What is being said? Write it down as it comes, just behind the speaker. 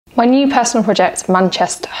My new personal project,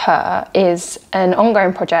 ManchestHER, is an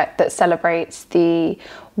ongoing project that celebrates the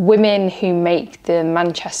women who make the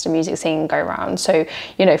Manchester music scene go round. So,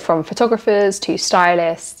 you know, from photographers to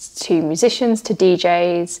stylists to musicians to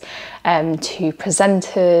DJs to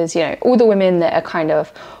presenters, you know, all the women that are kind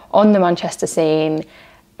of on the Manchester scene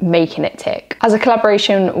making it tick. As a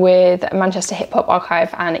collaboration with Manchester Hip Hop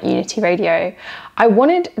Archive and Unity Radio, I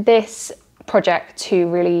wanted this project to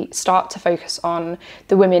really start to focus on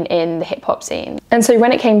the women in the hip hop scene. And so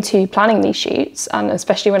when it came to planning these shoots, and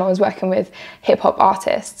especially when I was working with hip hop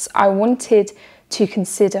artists, I wanted to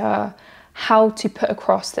consider how to put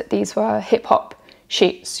across that these were hip hop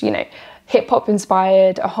shoots, you know, hip hop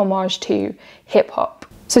inspired, a homage to hip hop.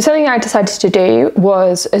 So something I decided to do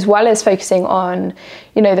was, as well as focusing on,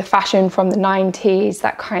 you know, the fashion from the 90s,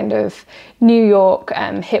 that kind of New York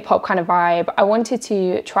hip hop kind of vibe, I wanted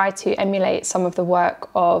to try to emulate some of the work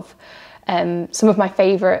of some of my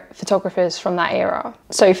favourite photographers from that era.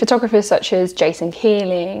 So photographers such as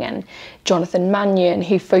Keeling and Jonathon Mannion,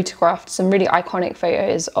 who photographed some really iconic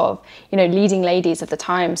photos of, you know, leading ladies of the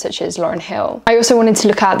time, such as Lauryn Hill. I also wanted to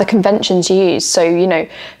look at the conventions used. So, you know,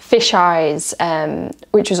 fish eyes,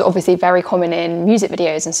 which was obviously very common in music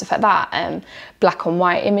videos and stuff like that. Black and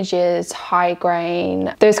white images, high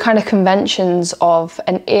grain, those kind of conventions of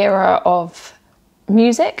an era of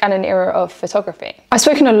music and an era of photography. I've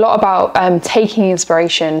spoken a lot about taking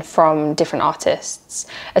inspiration from different artists,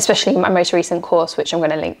 especially my most recent course, which I'm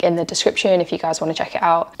going to link in the description if you guys want to check it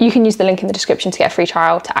out. You can use the link in the description to get a free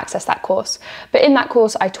trial to access that course. But in that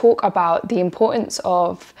course, I talk about the importance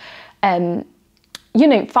of, you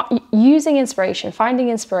know, using inspiration, finding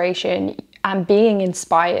inspiration, and being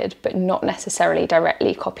inspired, but not necessarily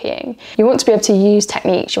directly copying. You want to be able to use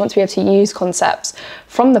techniques, you want to be able to use concepts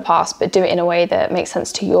from the past, but do it in a way that makes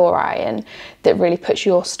sense to your eye and that really puts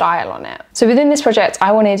your style on it. So within this project,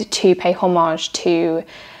 I wanted to pay homage to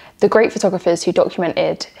the great photographers who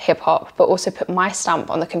documented hip hop, but also put my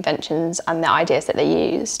stamp on the conventions and the ideas that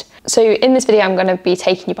they used. So in this video, I'm going to be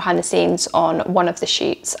taking you behind the scenes on one of the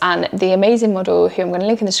shoots, and the amazing model, who I'm going to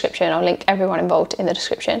link in the description, I'll link everyone involved in the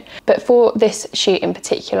description. But for this shoot in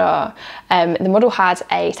particular, the model had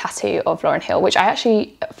a tattoo of Lauryn Hill, which I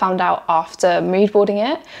actually found out after mood boarding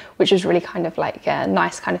it, which was really kind of like a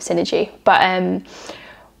nice kind of synergy. But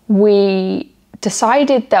we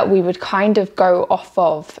decided that we would kind of go off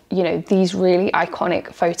of, you know, these really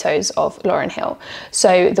iconic photos of Lauryn Hill.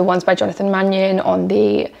 So the ones by Jonathon Mannion on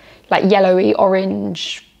the like yellowy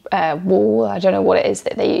orange wall, I don't know what it is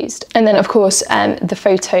that they used. And then of course the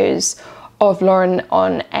photos of Lauryn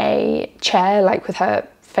on a chair, like with her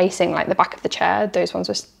facing like the back of the chair, those ones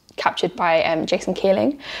were captured by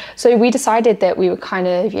Keeling. So we decided that we would kind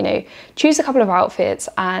of, you know, choose a couple of outfits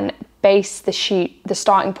and base the shoot, the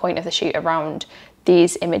starting point of the shoot, around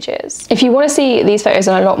these images. If you want to see these photos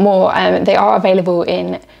and a lot more, they are available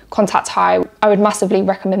in Contact High. I would massively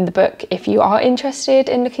recommend the book if you are interested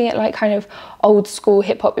in looking at like kind of old school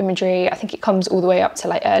hip hop imagery. I think it comes all the way up to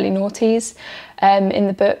like early noughties in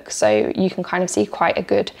the book, so you can kind of see quite a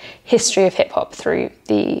good history of hip hop through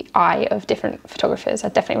the eye of different photographers. I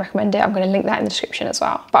definitely recommend it. I'm going to link that in the description as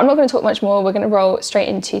well. But I'm not going to talk much more. We're going to roll straight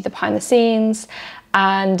into the behind the scenes,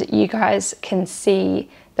 and you guys can see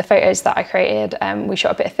the photos that I created. We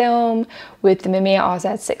shot a bit of film with the Mamiya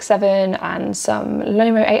RZ67 and some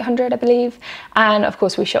Lomo 800, I believe. And of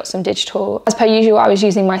course we shot some digital. As per usual, I was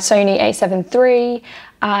using my Sony a7 III,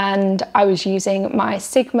 and I was using my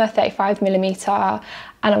Sigma 35mm,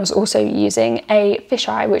 and I was also using a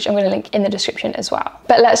fisheye, which I'm going to link in the description as well.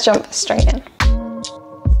 But let's jump straight in.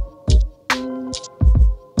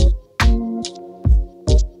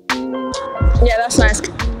 Yeah, that's nice.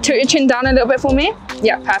 Tilt your chin down a little bit for me.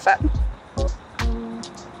 Yeah, perfect.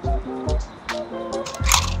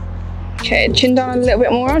 Okay, chin down a little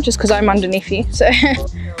bit more, just because I'm underneath you, so.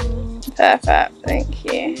 Perfect, thank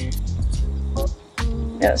you.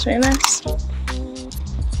 Yeah, that's really nice.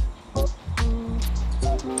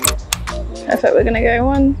 Perfect, we're gonna go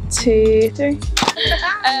 1, 2, 3.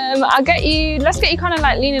 Let's get you kind of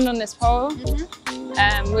like leaning on this pole.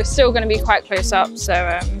 We're still gonna be quite close up,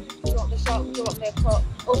 so. Do you want the shot, do you want the pot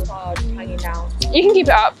up or hanging down? You can keep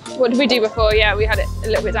it up. What did we do before? Yeah, we had it a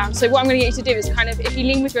little bit down. So what I'm gonna get you to do is kind of, if you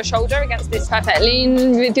lean with your shoulder against this, perfect.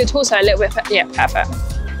 Lean with your torso a little bit, yeah, perfect.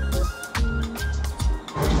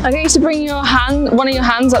 I'll get you to bring your hand, one of your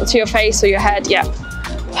hands up to your face or your head, yeah,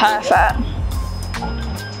 perfect.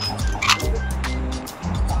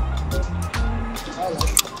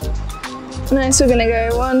 Nice, we're gonna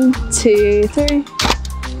go 1, 2, 3.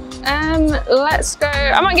 Let's go.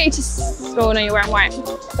 I might get you to. Oh no, you're wearing white.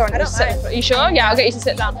 I don't know. Are you sure? Yeah, I'll get you to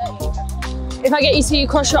sit down. If I get you to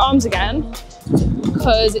cross your arms again,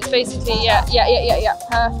 because it's basically, yeah,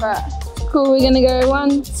 perfect. Cool, we're gonna go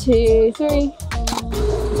 1, 2, 3.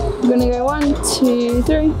 We're gonna go 1, 2,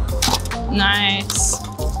 3. Nice.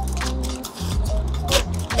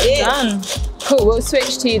 Done. Cool, we'll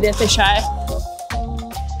switch to the fisheye.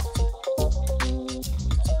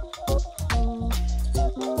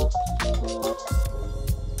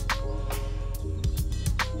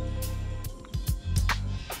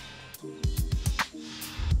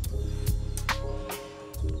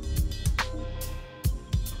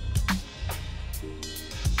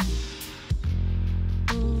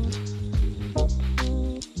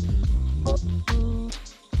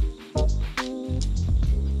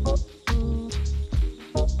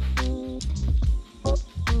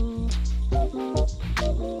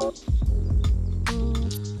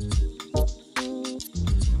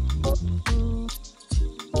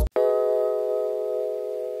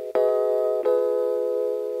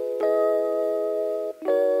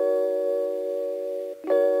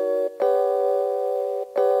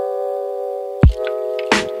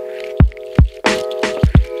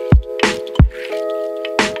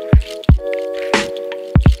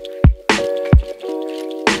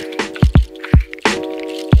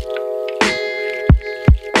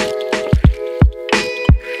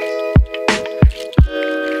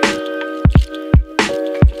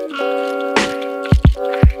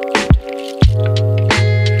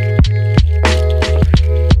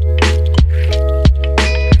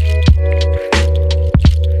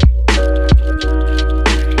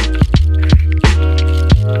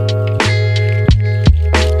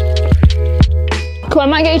 Cool, I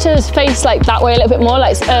might get you to face like that way a little bit more,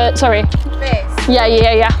 like, sorry. Face?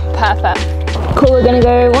 Yeah, perfect. Cool, we're gonna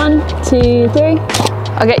go 1, 2, 3.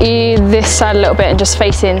 I'll get you this side a little bit and just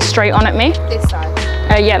facing straight on at me. This side?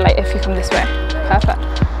 Yeah, like if you come this way. Perfect.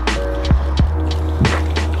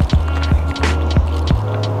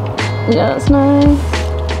 Yeah, that's nice.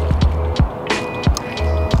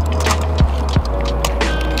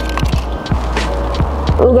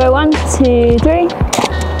 We'll go 1, 2, 3.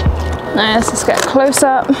 Nice, let's get a close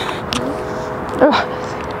up. Oh,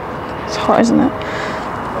 it's hot, isn't it?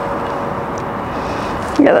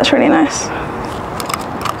 Yeah, that's really nice.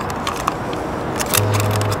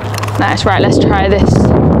 Nice, right, let's try this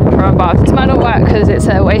from above. This might not work because it's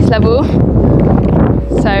at waist level.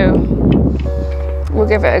 So, we'll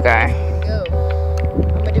give it a go. Go.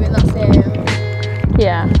 Am I doing that same?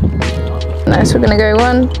 Yeah. Nice, we're gonna go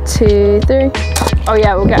 1, 2, 3. Oh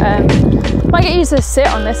yeah, we'll get might get you to sit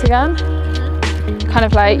on this again. Kind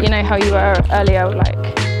of like, you know how you were earlier, like,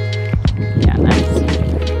 yeah, nice.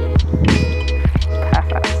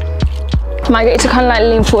 Perfect. Might get you to kind of like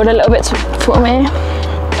lean forward a little bit for me.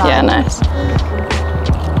 Yeah, nice.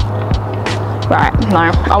 Right,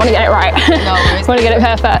 no, I want to get it right. No, I want to get it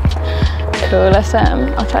perfect. Cool, let's,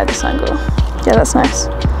 I'll try this angle. Yeah, that's nice.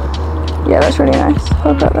 Yeah, that's really nice.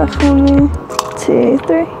 Hold that there for me. 2,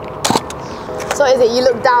 3. So is it you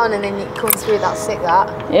look down and then it comes through? That's sick, that.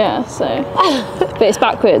 Yeah, so. But it's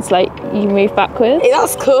backwards, like you move backwards. Hey,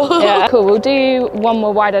 that's cool. Yeah, cool. We'll do one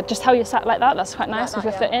more wider, just how you're sat like that. That's quite nice with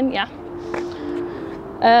your foot in, yeah.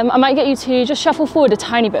 I might get you to just shuffle forward a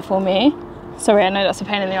tiny bit for me. Sorry, I know that's a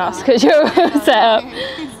pain in the ass because you're set up.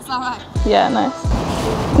 It's alright. Yeah,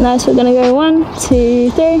 nice. Nice, we're gonna go 1,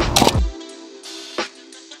 2, 3.